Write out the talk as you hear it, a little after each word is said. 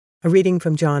A reading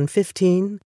from John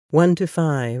 15,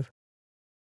 1-5.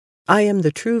 I am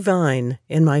the true vine,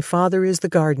 and my Father is the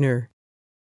gardener.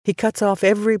 He cuts off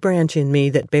every branch in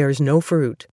me that bears no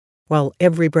fruit, while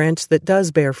every branch that does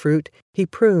bear fruit he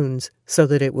prunes so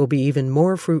that it will be even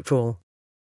more fruitful.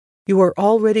 You are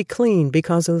already clean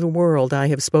because of the word I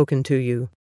have spoken to you.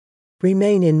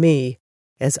 Remain in me,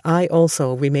 as I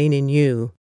also remain in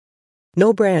you.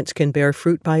 No branch can bear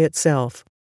fruit by itself.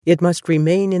 It must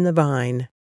remain in the vine.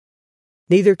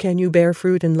 Neither can you bear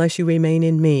fruit unless you remain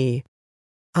in me.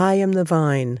 I am the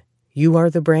vine, you are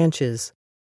the branches.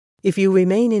 If you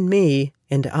remain in me,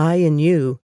 and I in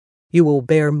you, you will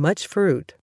bear much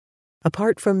fruit.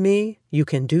 Apart from me, you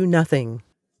can do nothing.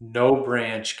 No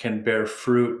branch can bear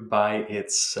fruit by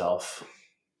itself.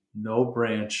 No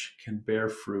branch can bear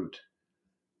fruit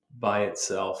by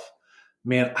itself.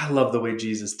 Man, I love the way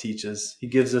Jesus teaches. He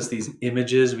gives us these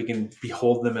images. We can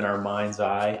behold them in our mind's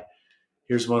eye.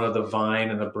 Here's one of the vine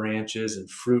and the branches and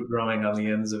fruit growing on the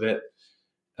ends of it.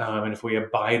 And if we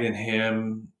abide in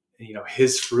him,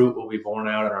 his fruit will be borne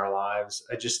out in our lives.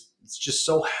 It's just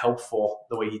so helpful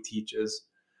the way he teaches.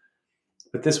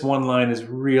 But this one line is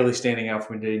really standing out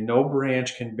for me today. No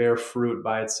branch can bear fruit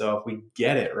by itself. We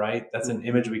get it, right? That's an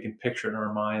image we can picture in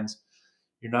our minds.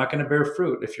 You're not going to bear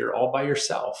fruit if you're all by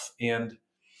yourself. And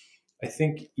I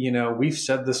think, we've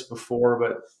said this before,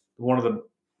 but one of the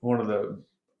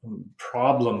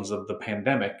problems of the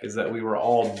pandemic is that we were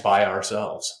all by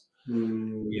ourselves,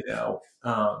 and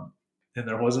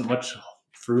there wasn't much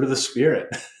fruit of the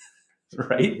Spirit,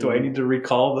 right? Do I need to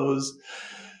recall those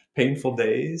painful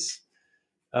days?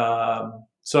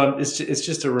 So it's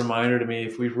just a reminder to me,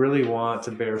 if we really want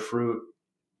to bear fruit,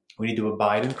 we need to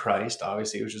abide in Christ,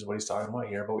 obviously, which is what he's talking about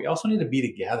here, but we also need to be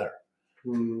together.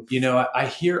 I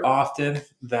hear often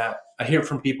that I hear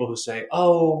from people who say,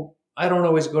 oh, I don't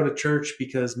always go to church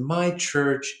because my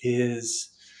church is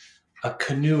a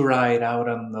canoe ride out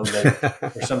on the lake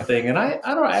or something. And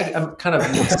I'm kind of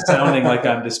sounding like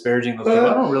I'm disparaging those people.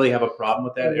 I don't really have a problem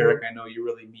with that, Eric. I know you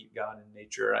really meet God in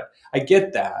nature. I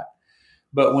get that.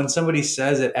 But when somebody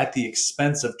says it at the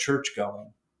expense of church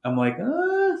going, I'm like,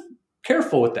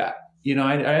 careful with that.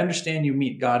 I understand you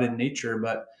meet God in nature,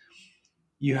 but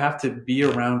you have to be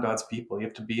around God's people. You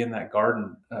have to be in that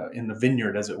garden, in the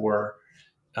vineyard, as it were,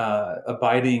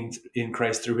 abiding in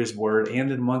Christ through his word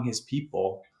and among his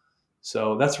people.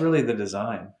 So that's really the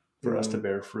design for us to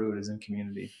bear fruit, is in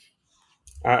community.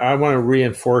 I want to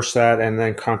reinforce that and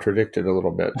then contradict it a little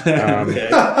bit.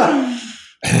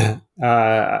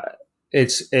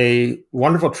 It's a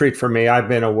wonderful treat for me. I've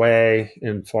been away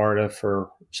in Florida for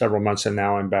several months, and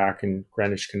now I'm back in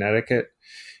Greenwich, Connecticut,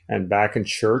 and back in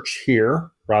church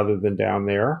here rather than down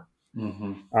there.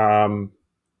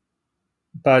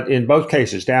 But in both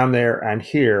cases, down there and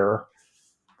here,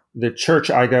 the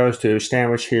church I go to,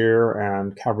 Stanwich here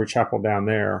and Calvary Chapel down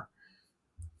there,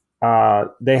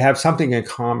 they have something in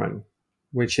common,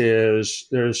 which is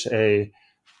there's a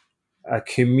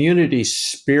community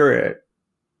spirit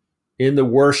in the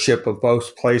worship of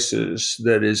both places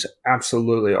that is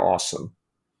absolutely awesome.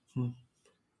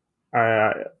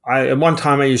 At one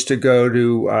time I used to go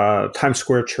to Times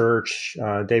Square Church,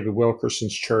 David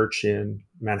Wilkerson's church in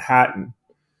Manhattan.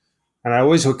 And I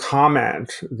always would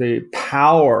comment the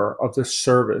power of the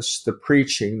service, the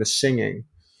preaching, the singing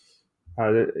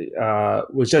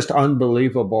was just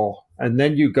unbelievable. And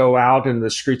then you go out in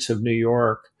the streets of New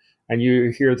York and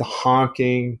you hear the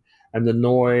honking and the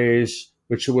noise,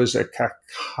 which was a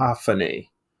cacophony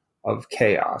of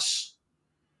chaos.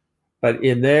 But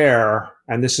in there,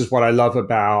 and this is what I love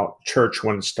about church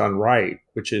when it's done right,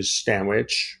 which is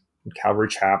Stanwich and Calvary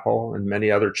Chapel and many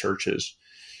other churches,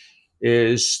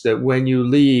 is that when you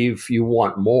leave, you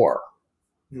want more,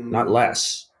 not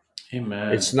less.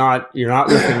 Amen. It's not, you're not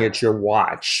looking at your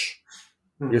watch.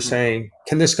 You're saying,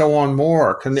 can this go on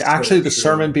more? Can the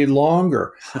sermon be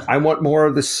longer? I want more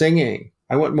of the singing.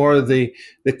 I want more of the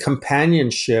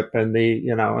companionship and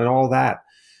and all that.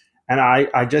 And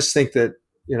I just think that,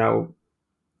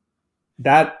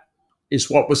 that is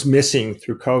what was missing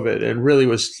through COVID. And really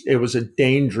it was a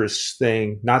dangerous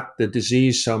thing, not the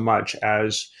disease so much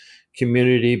as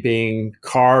community being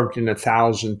carved in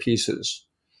 1,000 pieces.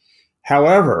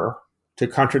 However,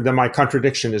 my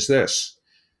contradiction is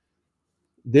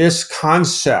this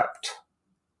concept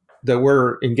that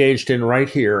we're engaged in right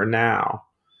here and now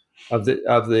of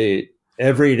the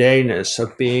everydayness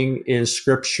of being in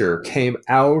Scripture came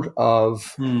out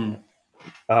of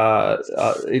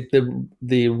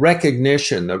the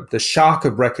recognition, the shock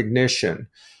of recognition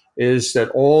is that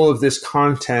all of this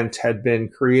content had been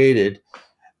created,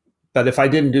 but if I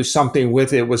didn't do something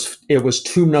with it, it was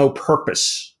to no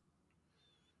purpose.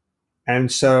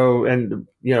 And so, and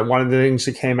one of the things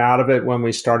that came out of it when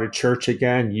we started church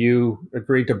again, you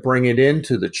agreed to bring it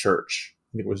into the church.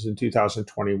 It was in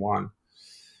 2021.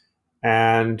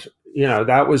 And,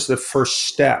 that was the first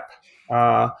step.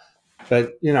 But,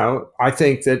 I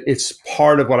think that it's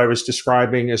part of what I was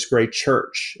describing as great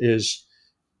church, is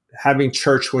having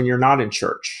church when you're not in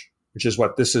church, which is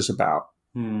what this is about.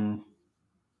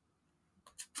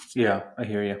 Yeah, I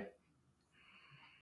hear you.